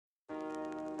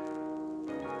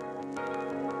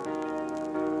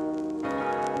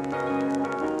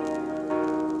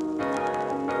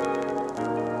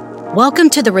Welcome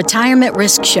to the Retirement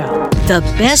Risk Show, the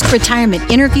best retirement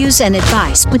interviews and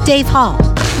advice with Dave Hall.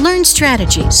 Learn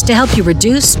strategies to help you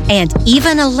reduce and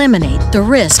even eliminate the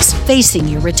risks facing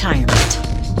your retirement.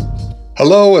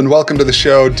 Hello and welcome to the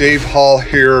show. Dave Hall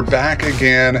here, back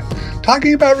again,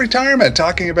 talking about retirement,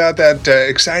 talking about that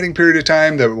exciting period of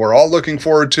time that we're all looking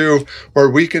forward to, where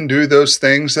we can do those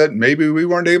things that maybe we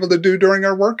weren't able to do during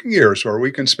our working years, where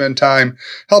we can spend time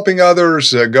helping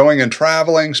others, going and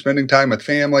traveling, spending time with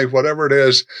family, whatever it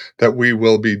is that we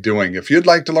will be doing. If you'd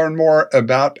like to learn more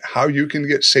about how you can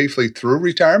get safely through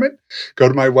retirement, go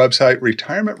to my website,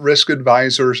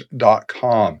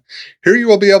 retirementriskadvisors.com. Here you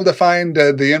will be able to find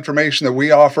the information that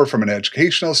we offer from an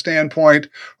educational standpoint,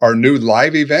 our new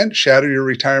live event, Shatter Your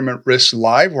Retirement Risks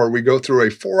Live, where we go through a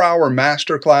 4-hour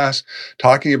masterclass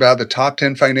talking about the top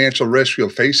 10 financial risks you'll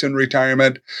face in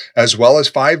retirement, as well as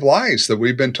 5 lies that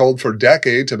we've been told for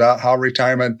decades about how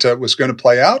retirement was going to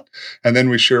play out. And then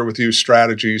we share with you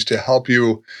strategies to help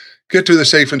you get to the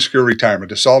safe and secure retirement,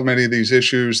 to solve many of these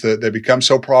issues that become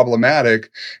so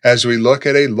problematic as we look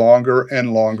at a longer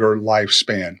and longer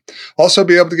lifespan. Also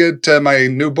be able to get my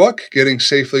new book, Getting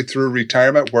Safely Through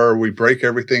Retirement, where we break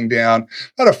everything down.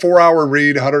 About a 4-hour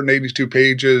read, 182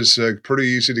 pages, pretty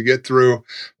easy to get through,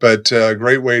 but a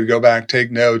great way to go back, take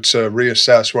notes,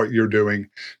 reassess what you're doing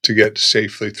to get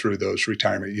safely through those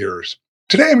retirement years.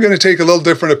 Today, I'm going to take a little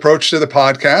different approach to the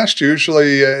podcast.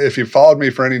 Usually, if you've followed me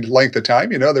for any length of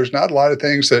time, you know there's not a lot of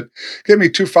things that get me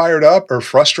too fired up or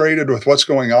frustrated with what's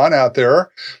going on out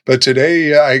there. But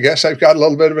today, I guess I've got a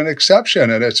little bit of an exception,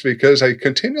 and it's because I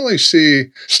continually see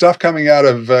stuff coming out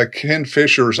of Ken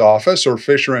Fisher's office or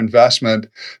Fisher Investment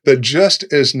that just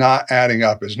is not adding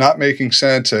up, is not making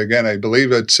sense. Again, I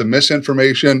believe it's some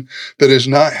misinformation that is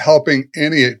not helping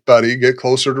anybody get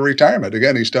closer to retirement.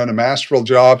 Again, he's done a masterful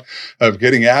job of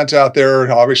getting ads out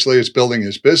there. Obviously, it's building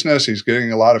his business. He's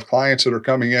getting a lot of clients that are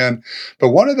coming in. But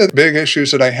one of the big issues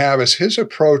that I have is his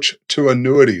approach to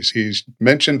annuities. He's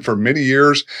mentioned for many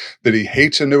years that he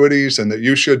hates annuities and that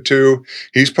you should too.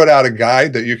 He's put out a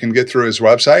guide that you can get through his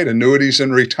website, Annuities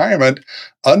in Retirement,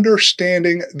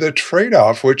 Understanding the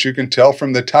Trade-Off, which you can tell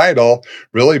from the title,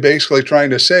 really basically trying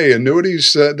to say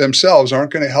annuities themselves aren't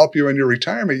going to help you in your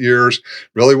retirement years.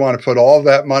 Really want to put all of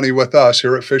that money with us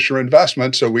here at Fisher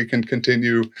Investment so we can continue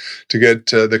to get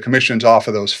the commissions off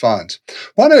of those funds. I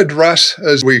want to address,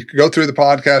 as we go through the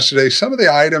podcast today, some of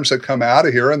the items that come out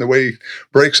of here and the way he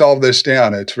breaks all this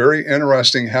down. It's very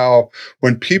interesting how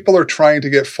when people are trying to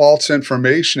get false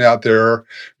information out there,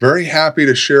 very happy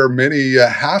to share many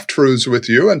half-truths with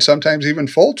you and sometimes even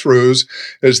full truths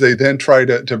as they then try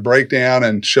to break down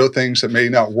and show things that may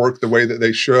not work the way that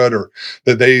they should, or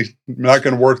that they not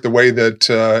going to work the way that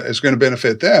is going to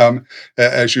benefit them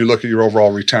as you look at your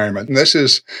overall retirement. And this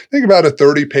is, think about a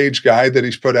 30-page guide that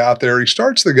he's put out there. He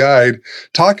starts the guide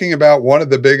talking about one of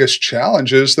the biggest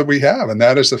challenges that we have, and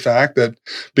that is the fact that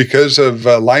because of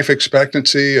life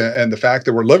expectancy and the fact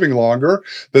that we're living longer,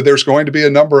 that there's going to be a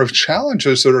number of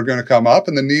challenges that are going to come up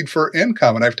and the need for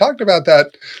income. And I've talked about that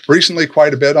recently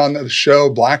quite a bit on the show.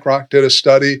 BlackRock did a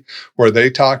study where they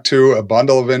talked to a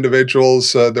bundle of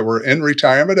individuals that were in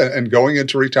retirement and going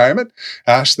into retirement,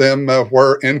 asked them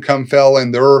where income fell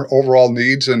in their overall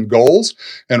needs and goals.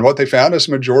 And what they found is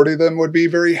the majority of them would be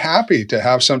very happy to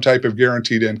have some type of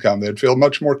guaranteed income. They'd feel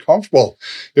much more comfortable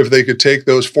if they could take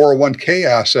those 401k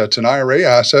assets and IRA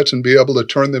assets and be able to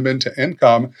turn them into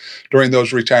income during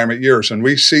those retirement years. And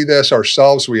we see this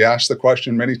ourselves. We ask the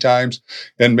question many times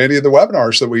in many of the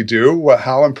webinars that we do,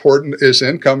 how important is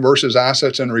income versus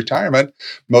assets in retirement?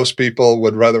 Most people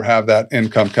would rather have that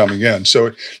income coming in. So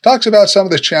it talks about some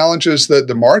of the challenges that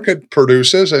the market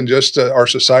produces and just our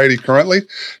society currently.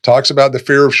 Talks about the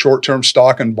fear of short-term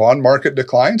stock and bond market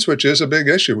declines, which is a big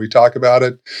issue. We talk about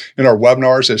it in our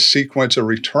webinars as sequence of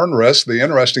return risk. The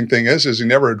interesting thing is he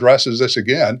never addresses this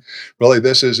again. Really,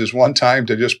 this is his one time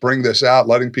to just bring this out,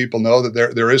 letting people know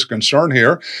that there is concern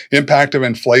here. Impact of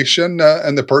inflation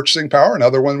and the purchasing power.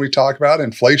 Another one we talk about,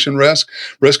 inflation risk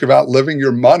of outliving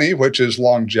your money, which is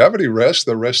longevity risk,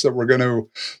 the risk that we're going to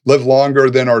live longer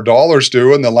than our dollars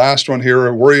do. And the last one here,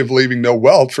 a worry of leaving no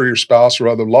wealth for your spouse or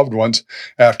other loved ones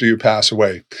after you pass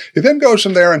away. He then goes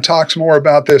from there and talks more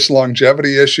about this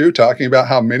longevity issue, talking about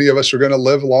how many of us are going to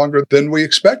live longer than we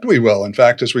expect we will. In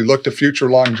fact, as we look to future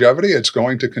longevity, it's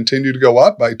going to continue to go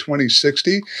up. By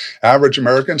 2060, average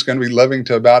American's going to be living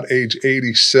to about age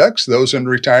 86. Those in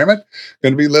retirement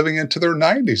going to be living in into their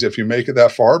 90s if you make it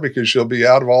that far, because you'll be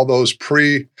out of all those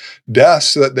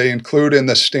pre-deaths that they include in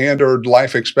the standard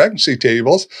life expectancy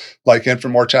tables, like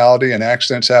infant mortality and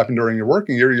accidents happen during your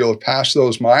working year. You'll have passed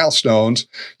those milestones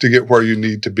to get where you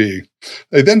need to be.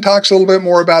 It then talks a little bit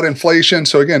more about inflation.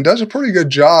 So again, does a pretty good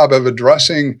job of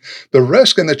addressing the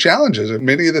risk and the challenges of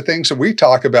many of the things that we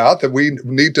talk about that we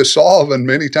need to solve. And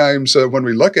many times when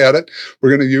we look at it, we're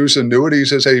going to use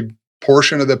annuities as a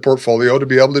portion of the portfolio to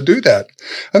be able to do that.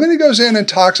 And then he goes in and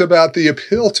talks about the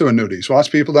appeal to annuities, wants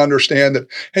people to understand that,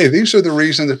 hey, these are the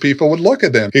reasons that people would look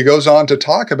at them. He goes on to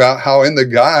talk about how in the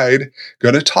guide,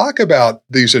 going to talk about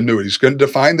these annuities, going to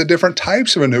define the different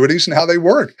types of annuities and how they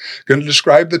work, going to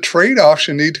describe the trade-offs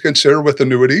you need to consider with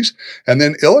annuities, and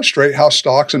then illustrate how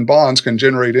stocks and bonds can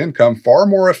generate income far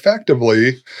more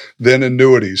effectively than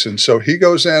annuities. And so he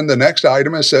goes in, the next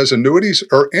item, and says annuities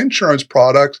are insurance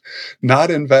products, not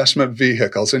investment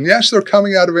vehicles. And yes, they're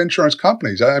coming out of insurance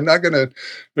companies. I'm not going to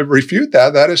refute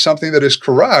that. That is something that is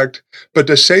correct. But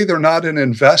to say they're not an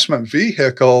investment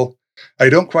vehicle, I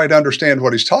don't quite understand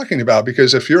what he's talking about,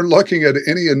 because if you're looking at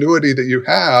any annuity that you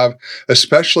have,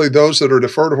 especially those that are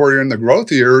deferred where you're in the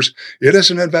growth years, it is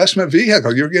an investment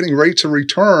vehicle. You're getting rates of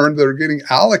return that are getting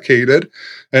allocated.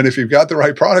 And if you've got the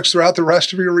right products throughout the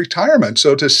rest of your retirement.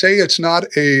 So to say it's not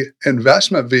a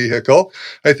investment vehicle,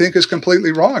 I think is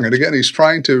completely wrong. And again, he's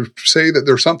trying to say that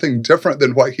there's something different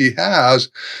than what he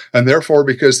has. And therefore,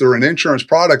 because they're an insurance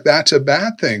product, that's a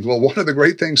bad thing. Well, one of the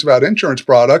great things about insurance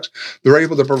products, they're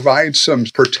able to provide some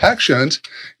protections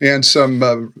and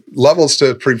some levels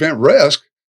to prevent risk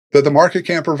that the market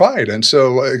can't provide. And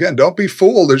so again, don't be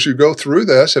fooled as you go through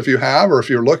this, if you have, or if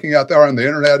you're looking out there on the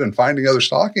internet and finding others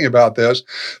talking about this,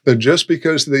 that just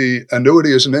because the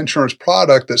annuity is an insurance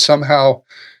product, that somehow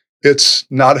it's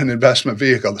not an investment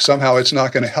vehicle. Somehow it's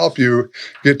not going to help you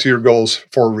get to your goals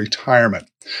for retirement.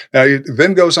 Now, he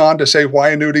then goes on to say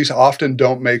why annuities often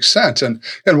don't make sense. And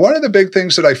one of the big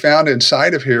things that I found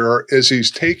inside of here is he's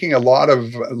taking a lot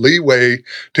of leeway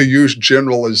to use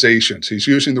generalizations. He's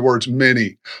using the words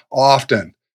many,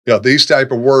 often. These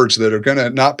type of words that are going to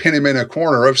not pin him in a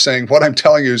corner of saying what I'm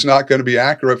telling you is not going to be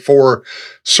accurate for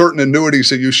certain annuities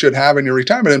that you should have in your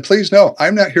retirement. And please know,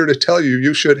 I'm not here to tell you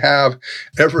you should have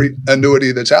every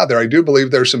annuity that's out there. I do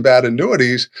believe there's some bad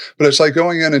annuities, but it's like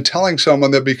going in and telling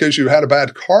someone that because you had a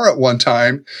bad car at one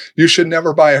time, you should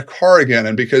never buy a car again.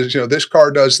 And because, this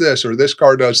car does this or this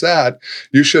car does that,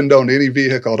 you shouldn't own any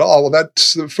vehicle at all. Well,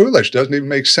 that's foolish. Doesn't even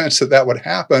make sense that that would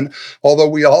happen. Although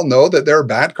we all know that there are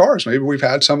bad cars. Maybe we've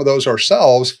had some of those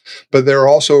ourselves, but there are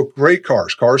also great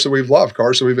cars that we've loved,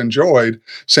 cars that we've enjoyed.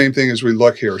 Same thing as we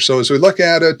look here. So as we look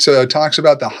at it, talks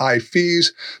about the high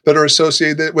fees that are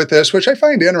associated with this, which I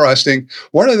find interesting.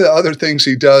 One of the other things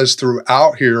he does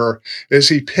throughout here is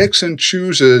he picks and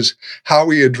chooses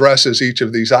how he addresses each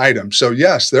of these items. So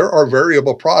yes, there are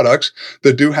variable products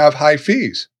that do have high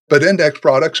fees, but index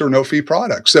products are no-fee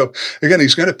products. So again,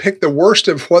 he's going to pick the worst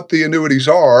of what the annuities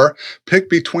are, pick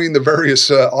between the various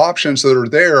options that are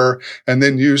there, and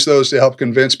then use those to help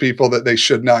convince people that they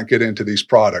should not get into these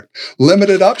products.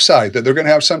 Limited upside, that they're going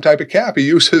to have some type of cap. He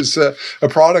uses a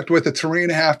product with a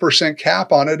 3.5%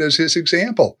 cap on it as his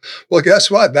example. Well,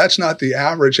 guess what? That's not the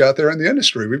average out there in the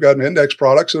industry. We've got index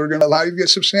products that are going to allow you to get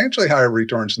substantially higher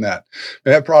returns than that.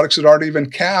 We have products that aren't even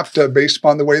capped based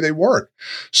upon the way they work.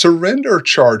 Surrender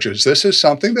charge. This is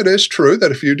something that is true,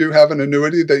 that if you do have an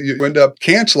annuity that you end up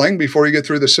canceling before you get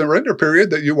through the surrender period,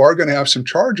 that you are going to have some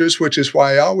charges, which is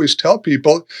why I always tell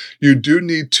people you do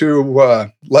need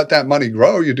to let that money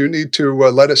grow. You do need to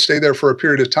let it stay there for a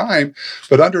period of time.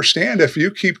 But understand, if you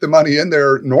keep the money in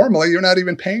there normally, you're not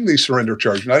even paying these surrender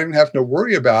charges. You're not even having to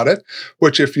worry about it,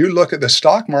 which if you look at the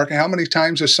stock market, how many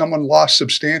times has someone lost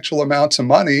substantial amounts of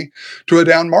money to a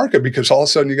down market because all of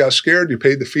a sudden you got scared, you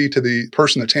paid the fee to the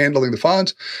person that's handling the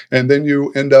funds, and then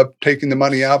you end up taking the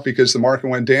money out because the market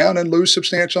went down and lose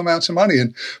substantial amounts of money.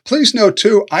 And please note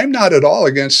too, I'm not at all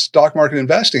against stock market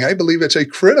investing. I believe it's a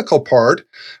critical part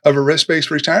of a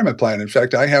risk-based retirement plan. In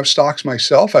fact, I have stocks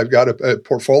myself. I've got a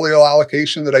portfolio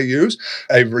allocation that I use.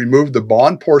 I've removed the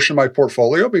bond portion of my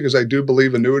portfolio because I do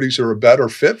believe annuities are a better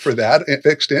fit for that,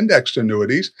 fixed indexed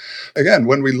annuities. Again,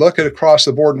 when we look at across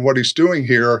the board and what he's doing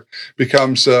here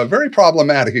becomes very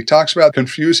problematic. He talks about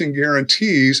confusing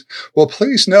guarantees. Well,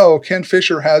 please know Ken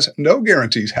Fisher has no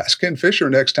guarantees. Ask Ken Fisher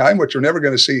next time, which you're never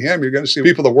going to see him. You're going to see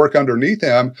people that work underneath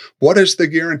him. What is the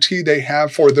guarantee they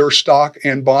have for their stock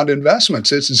and bond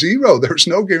investments? It's zero. There's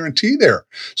no guarantee there.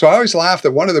 So I always laugh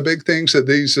that one of the big things that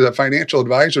these financial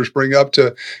advisors bring up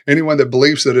to anyone that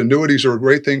believes that annuities are a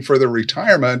great thing for their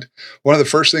retirement, one of the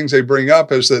first things they bring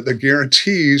up is that the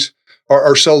guarantees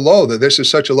are so low that this is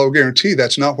such a low guarantee.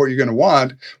 That's not what you're going to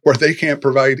want, where they can't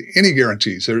provide any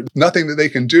guarantees. There's nothing that they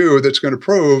can do that's going to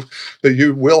prove that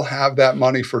you will have that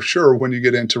money for sure when you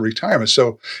get into retirement.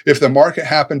 So if the market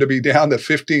happened to be down to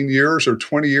 15 years or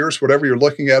 20 years, whatever you're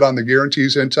looking at on the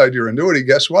guarantees inside your annuity,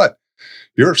 guess what?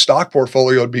 Your stock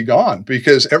portfolio would be gone,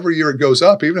 because every year it goes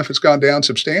up, even if it's gone down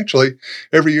substantially,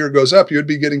 every year it goes up, you'd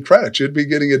be getting credits. You'd be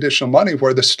getting additional money,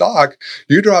 where the stock,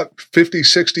 you drop 50,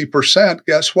 60%,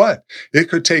 guess what? It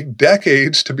could take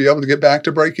decades to be able to get back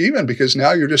to break even, because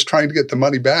now you're just trying to get the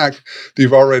money back that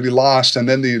you've already lost. And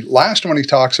then the last one he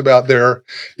talks about there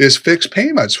is fixed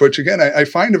payments, which again, I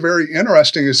find it very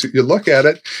interesting as you look at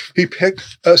it. He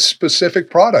picked a specific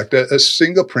product, a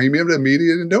single premium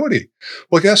immediate annuity.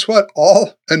 Well, guess what?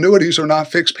 All annuities are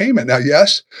not fixed payment. Now,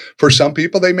 yes, for some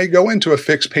people, they may go into a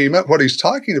fixed payment. What he's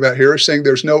talking about here is saying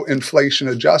there's no inflation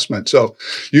adjustment. So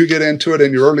you get into it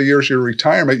in your early years of your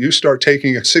retirement, you start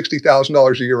taking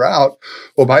 $60,000 a year out.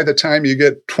 Well, by the time you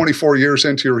get 24 years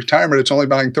into your retirement, it's only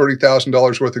buying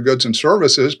 $30,000 worth of goods and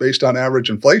services based on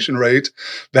average inflation rates.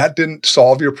 That didn't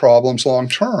solve your problems long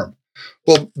term.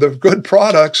 Well, the good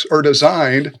products are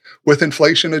designed with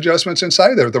inflation adjustments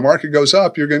inside there. The market goes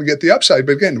up, you're going to get the upside.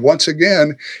 But again, once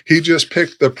again, he just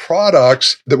picked the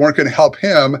products that weren't going to help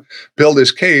him build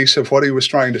his case of what he was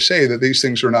trying to say, that these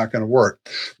things are not going to work.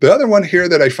 The other one here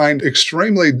that I find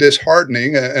extremely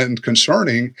disheartening and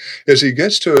concerning is he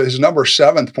gets to his number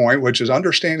 7th point, which is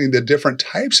understanding the different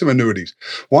types of annuities.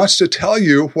 Wants to tell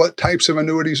you what types of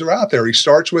annuities are out there. He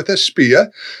starts with a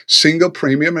SPIA, single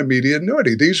premium immediate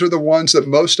annuity. These are the ones that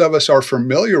most of us are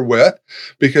familiar with,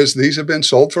 because these have been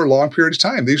sold for a long period of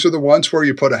time. These are the ones where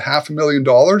you put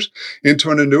 $500,000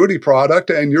 into an annuity product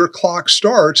and your clock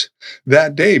starts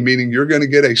that day, meaning you're going to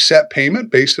get a set payment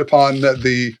based upon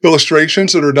the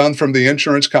illustrations that are done from the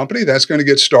insurance company. That's going to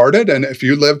get started. And if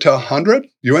you live to 100,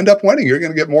 you end up winning. You're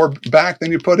going to get more back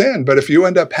than you put in. But if you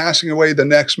end up passing away the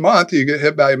next month, you get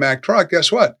hit by a Mack truck,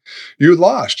 guess what? You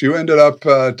lost. You ended up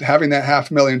having that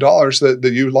 $500,000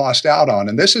 that you lost out on.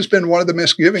 And this has been one of the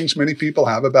misgivings many people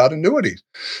have about annuities.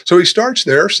 So he starts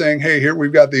there saying, hey, here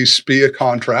we've got these SPIA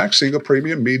contracts, single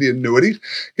premium immediate annuities.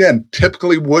 Again,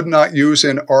 typically would not use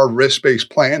in our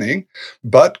risk-based planning,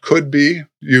 but could be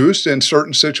used in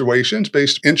certain situations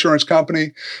based insurance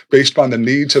company, based upon the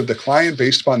needs of the client,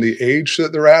 based upon the age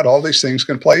that they're at. All these things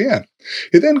can play in.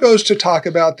 He then goes to talk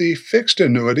about the fixed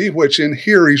annuity, which in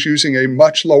here he's using a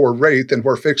much lower rate than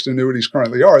where fixed annuities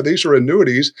currently are. These are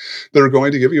annuities that are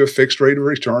going to give you a fixed rate of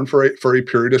return for a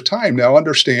period of time. Now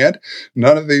understand,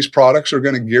 none of these products are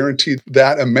going to guarantee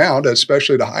that amount,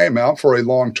 especially the high amount, for a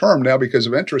long term. Now, because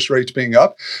of interest rates being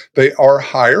up, they are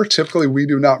higher. Typically, we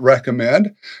do not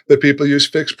recommend that people use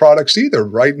fixed products either.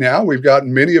 Right now, we've got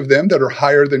many of them that are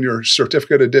higher than your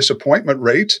certificate of disappointment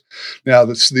rates. Now,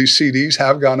 these CDs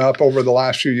have gone up over the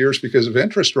last few years because of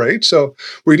interest rates. So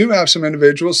we do have some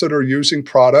individuals that are using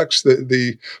products,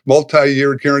 the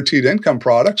multi-year guaranteed income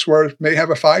products, where it may have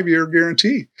a 5-year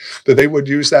guarantee, that they would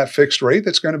use that fixed rate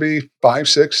that's going to be 5,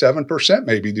 6, 7%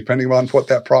 maybe, depending on what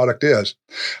that product is.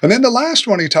 And then the last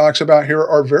one he talks about here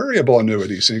are variable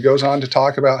annuities. And he goes on to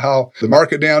talk about how the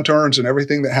market downturns and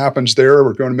everything that happens there,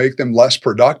 we're going to make them less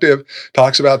productive,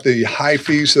 talks about the high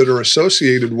fees that are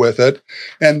associated with it.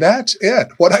 And that's it.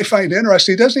 What I find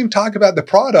interesting, he doesn't even talk about the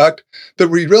product that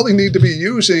we really need to be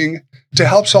using to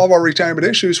help solve our retirement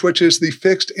issues, which is the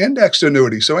fixed indexed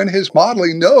annuity. So in his model,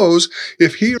 he knows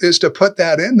if he is to put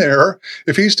that in there,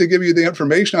 if he's to give you the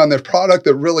information on the product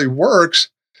that really works,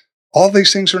 all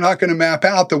these things are not going to map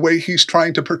out the way he's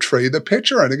trying to portray the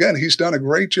picture. And again, he's done a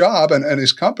great job and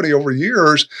his company over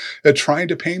years at trying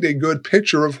to paint a good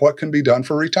picture of what can be done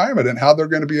for retirement and how they're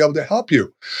going to be able to help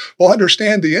you. Well,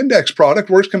 understand the index product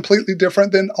works completely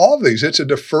different than all of these. It's a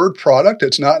deferred product.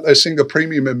 It's not a single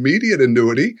premium immediate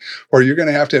annuity where you're going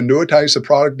to have to annuitize the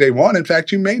product day one. In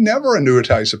fact, you may never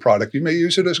annuitize the product. You may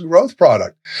use it as a growth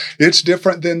product. It's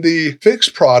different than the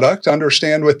fixed product.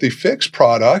 Understand with the fixed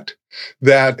product,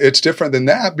 that it's different than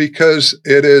that because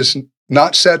it is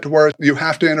not set to where you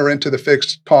have to enter into the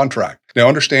fixed contract. Now,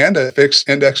 understand a fixed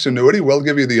indexed annuity will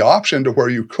give you the option to where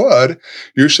you could.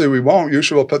 Usually we won't.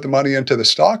 Usually we'll put the money into the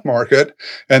stock market.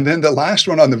 And then the last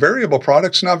one on the variable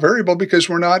product's not variable because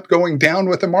we're not going down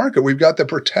with the market. We've got the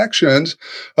protections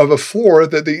of a floor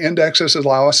that the indexes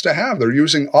allow us to have. They're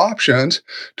using options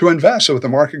to invest. So if the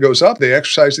market goes up, they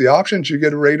exercise the options, you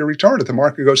get a rate of return. If the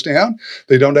market goes down,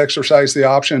 they don't exercise the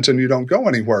options and you don't go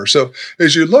anywhere. So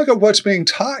as you look at what's being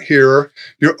taught here,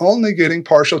 you're only getting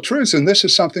partial truths. And this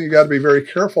is something you got to be very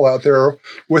careful out there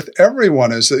with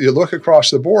everyone is that you look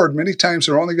across the board. Many times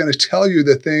they're only going to tell you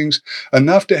the things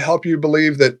enough to help you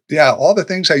believe that, yeah, all the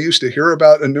things I used to hear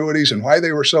about annuities and why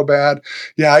they were so bad,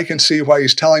 yeah, I can see why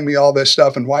he's telling me all this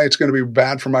stuff and why it's going to be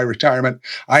bad for my retirement.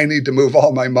 I need to move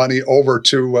all my money over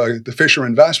to the Fisher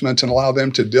Investments and allow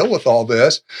them to deal with all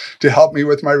this to help me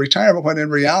with my retirement, when in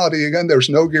reality, again, there's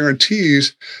no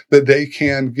guarantees that they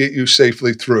can get you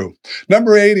safely through.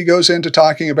 Number 8, he goes into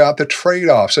talking about the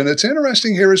trade-offs. And it's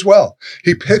interesting here as well.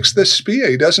 He picks the SPIA.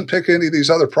 He doesn't pick any of these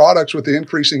other products with the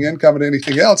increasing income and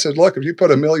anything else. Says, look, if you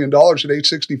put $1 million at age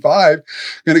 65,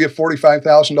 you're going to get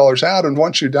 $45,000 out. And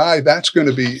once you die, that's going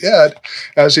to be it.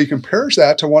 As he compares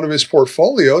that to one of his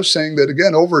portfolios, saying that,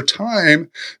 again, over time,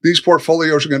 these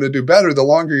portfolios are going to do better. The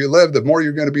longer you live, the more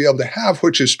you're going to be able to have,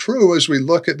 which is true as we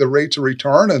look at the rates of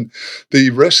return and the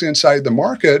risk inside the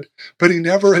market. But he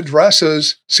never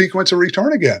addresses sequence of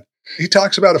return again. He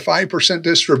talks about a 5%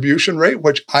 distribution rate,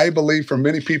 which I believe for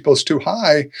many people is too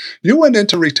high. You went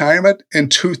into retirement in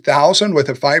 2000 with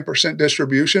a 5%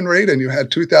 distribution rate, and you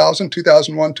had 2000,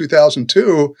 2001,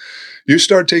 2002. You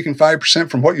start taking 5%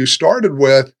 from what you started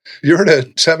with, you're at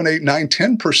a 7, 8, 9,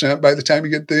 10% by the time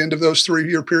you get to the end of those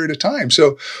 3-year period of time.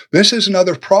 So this is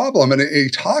another problem. And he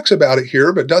talks about it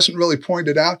here, but doesn't really point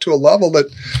it out to a level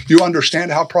that you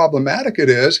understand how problematic it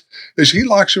is he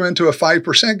locks you into a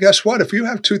 5%. Guess what? If you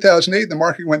have 2008, the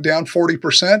market went down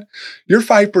 40%, your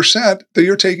 5% that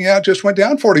you're taking out just went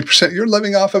down 40%. You're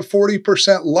living off of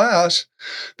 40% less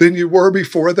than you were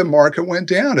before the market went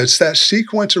down. It's that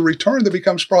sequence of return that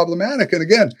becomes problematic. And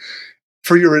again,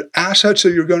 for your assets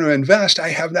that you're going to invest, I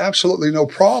have absolutely no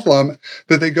problem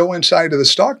that they go inside of the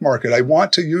stock market. I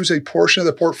want to use a portion of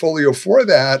the portfolio for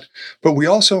that, but we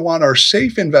also want our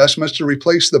safe investments to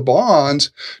replace the bonds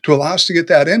to allow us to get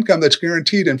that income that's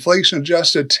guaranteed,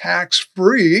 inflation-adjusted,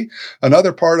 tax-free.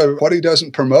 Another part of what he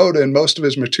doesn't promote in most of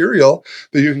his material,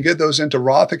 that you can get those into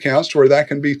Roth accounts where that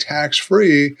can be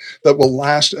tax-free, that will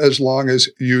last as long as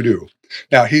you do.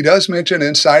 Now, he does mention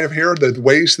inside of here the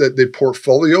ways that the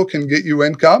portfolio can get you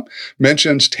income,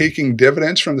 mentions taking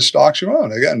dividends from the stocks you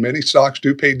own. Again, many stocks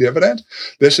do pay dividends.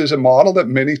 This is a model that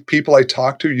many people I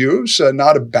talk to use,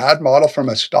 not a bad model from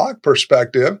a stock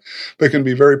perspective, but can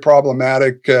be very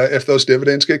problematic if those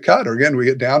dividends get cut. Or again, we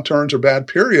get downturns or bad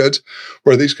periods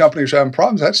where these companies are having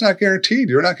problems. That's not guaranteed.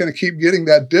 You're not going to keep getting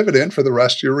that dividend for the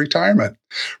rest of your retirement.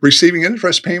 Receiving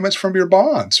interest payments from your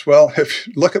bonds. Well, if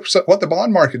you look at what the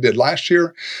bond market did last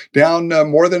year, down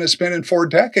more than it's been in 4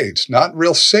 decades. Not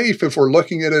real safe if we're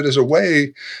looking at it as a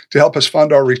way to help us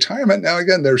fund our retirement. Now,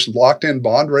 again, there's locked-in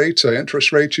bond rates,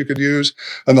 interest rates you could use.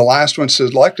 And the last one,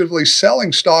 selectively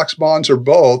selling stocks, bonds, or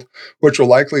both, which will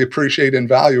likely appreciate in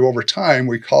value over time.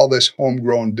 We call this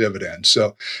homegrown dividends.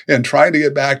 So, in trying to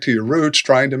get back to your roots,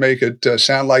 trying to make it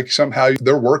sound like somehow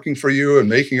they're working for you and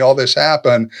making all this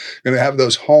happen, you're going to have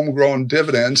those homegrown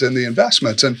dividends in the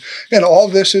investments. And all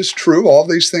this is true. All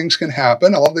these things can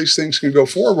happen. All these things can go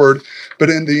forward. But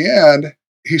in the end,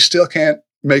 he still can't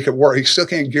make it work. He still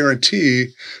can't guarantee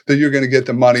that you're going to get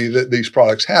the money that these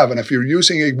products have. And if you're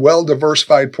using a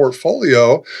well-diversified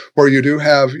portfolio where you do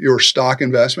have your stock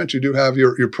investments, you do have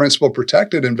your principal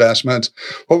protected investments,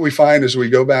 what we find is we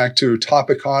go back to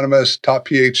top economists, top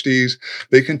PhDs,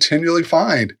 they continually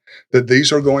find that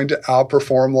these are going to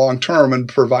outperform long-term and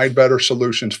provide better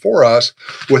solutions for us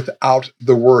without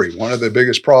the worry. One of the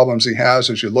biggest problems he has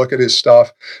is you look at his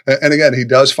stuff, and again, he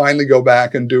does finally go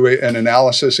back and do an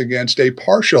analysis against a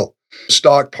partial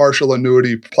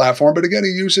annuity platform. But again, he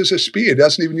uses a SPIA. He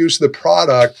doesn't even use the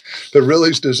product that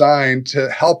really is designed to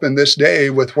help in this day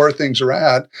with where things are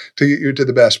at to get you to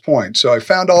the best point. So I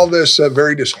found all this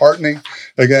very disheartening.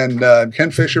 Again,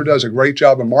 Ken Fisher does a great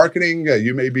job of marketing.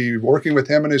 You may be working with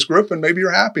him and his group, and maybe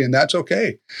you're happy, and that's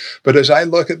okay. But as I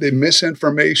look at the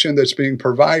misinformation that's being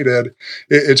provided,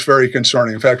 it's very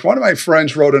concerning. In fact, one of my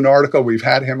friends wrote an article. We've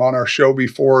had him on our show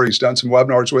before. He's done some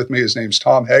webinars with me. His name's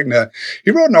Tom Hegna.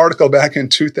 He wrote an article back in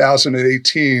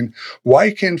 2018, Why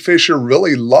Ken Fisher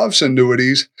Really Loves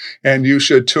Annuities, and You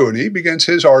Should Too. And he begins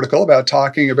his article about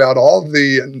talking about all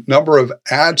the number of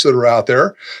ads that are out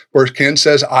there where Ken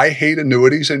says, I hate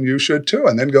annuities and you should too,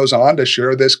 and then goes on to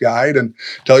share this guide and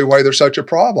tell you why they're such a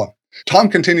problem. Tom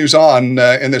continues on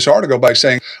in this article by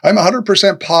saying, I'm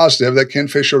 100% positive that Ken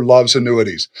Fisher loves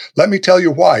annuities. Let me tell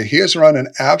you why. He has run an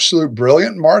absolute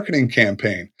brilliant marketing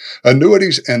campaign.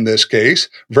 Annuities, in this case,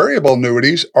 variable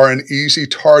annuities, are an easy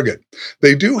target.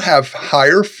 They do have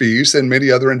higher fees than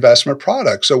many other investment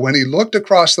products. So when he looked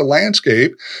across the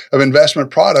landscape of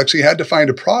investment products, he had to find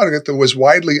a product that was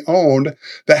widely owned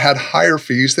that had higher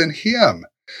fees than him.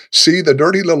 See, the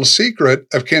dirty little secret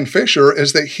of Ken Fisher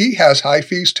is that he has high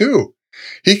fees too.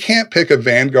 He can't pick a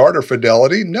Vanguard or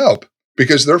Fidelity. Nope,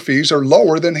 because their fees are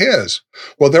lower than his.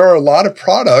 Well, there are a lot of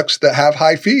products that have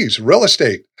high fees: real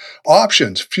estate,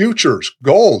 options, futures,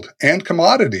 gold, and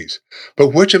commodities. But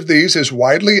which of these is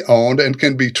widely owned and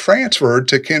can be transferred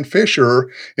to Ken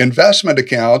Fisher investment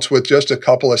accounts with just a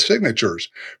couple of signatures?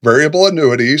 Variable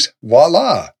annuities,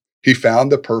 voila. He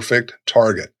found the perfect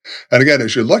target. And again,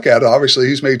 as you look at it, obviously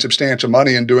he's made substantial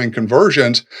money in doing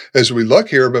conversions as we look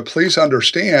here, but please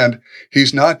understand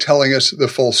he's not telling us the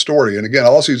full story. And again,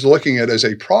 all he's looking at is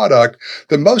a product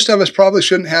that most of us probably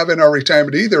shouldn't have in our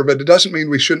retirement either, but it doesn't mean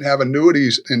we shouldn't have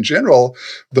annuities in general.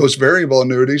 Those variable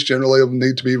annuities generally will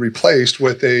need to be replaced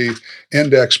with a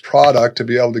index product to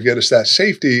be able to get us that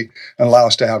safety and allow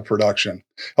us to have production.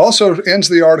 Also ends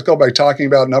the article by talking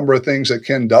about a number of things that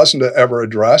Ken doesn't ever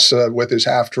address with his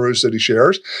half-truths that he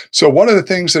shares. So one of the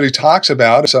things that he talks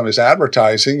about in some of his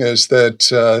advertising is that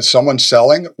someone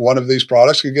selling one of these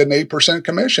products could get an 8%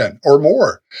 commission or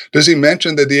more. Does he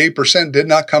mention that the 8% did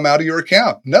not come out of your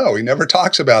account? No, he never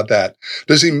talks about that.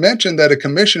 Does he mention that a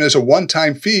commission is a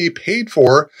one-time fee paid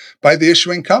for by the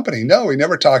issuing company? No, he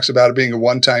never talks about it being a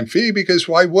one-time fee, because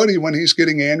why would he when he's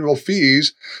getting annual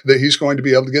fees that he's going to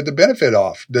be able to get the benefit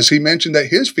off? Does he mention that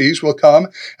his fees will come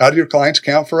out of your client's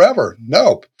account forever?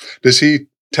 Nope. Does he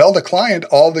tell the client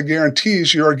all the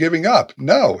guarantees you are giving up?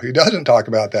 No, he doesn't talk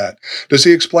about that. Does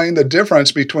he explain the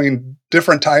difference between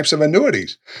different types of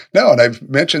annuities? No, and I've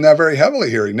mentioned that very heavily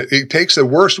here. He takes the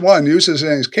worst one, uses it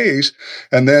in his case,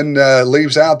 and then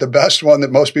leaves out the best one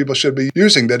that most people should be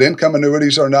using, that income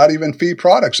annuities are not even fee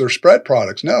products, they're spread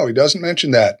products. No, he doesn't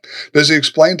mention that. Does he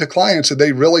explain to clients that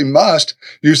they really must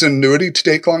use an annuity to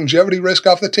take longevity risk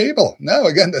off the table? No,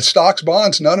 again, the stocks,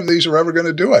 bonds, none of these are ever going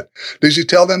to do it. Does he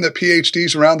tell them that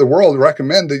PhDs around the world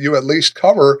recommend that you at least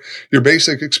cover your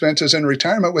basic expenses in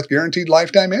retirement with guaranteed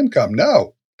lifetime income?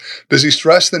 No. Does he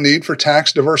stress the need for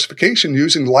tax diversification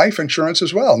using life insurance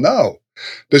as well? No.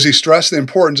 Does he stress the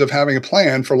importance of having a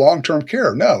plan for long-term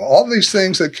care? No. All these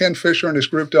things that Ken Fisher and his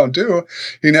group don't do,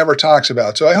 he never talks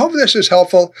about. So I hope this is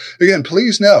helpful. Again,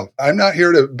 please know, I'm not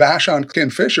here to bash on Ken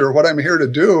Fisher. What I'm here to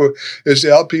do is to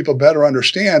help people better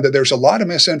understand that there's a lot of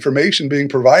misinformation being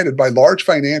provided by large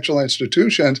financial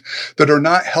institutions that are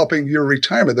not helping your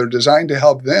retirement. They're designed to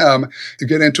help them to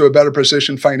get into a better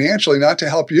position financially, not to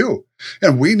help you.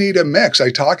 And we need a mix. I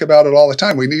talk about it all the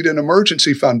time. We need an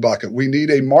emergency fund bucket. We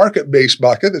need a market-based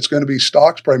bucket that's going to be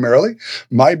stocks primarily.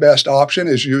 My best option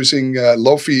is using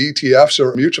low-fee ETFs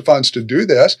or mutual funds to do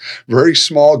this. Very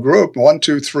small group, 1,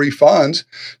 2, 3 funds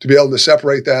to be able to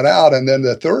separate that out. And then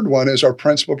the third one is our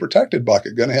principal protected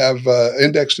bucket. Going to have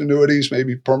indexed annuities,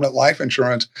 maybe permanent life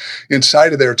insurance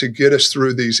inside of there to get us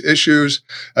through these issues.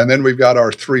 And then we've got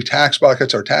our 3 tax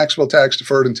buckets, our taxable,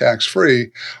 tax-deferred, and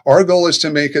tax-free. Our goal is to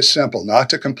make it simple, not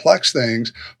to complex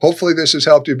things. Hopefully this has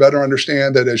helped you better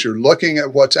understand that as you're looking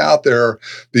at what's out there,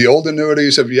 the old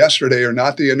annuities of yesterday are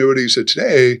not the annuities of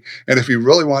today. And if you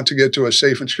really want to get to a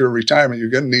safe and secure retirement, you're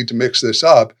going to need to mix this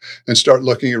up and start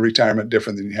looking at retirement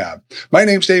different than you have. My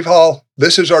name's Dave Hall.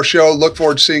 This is our show. Look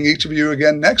forward to seeing each of you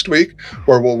again next week,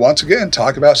 where we'll once again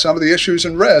talk about some of the issues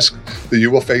and risks that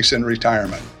you will face in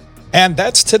retirement. And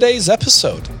that's today's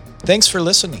episode. Thanks for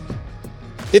listening.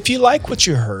 If you like what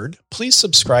you heard, please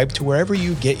subscribe to wherever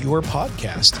you get your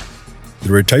podcast.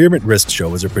 The Retirement Risk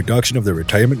Show is a production of the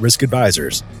Retirement Risk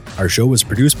Advisors. Our show was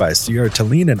produced by C.R.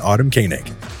 Talene and Autumn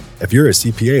Koenig. If you're a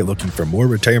CPA looking for more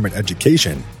retirement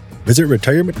education, visit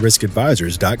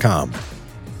retirementriskadvisors.com.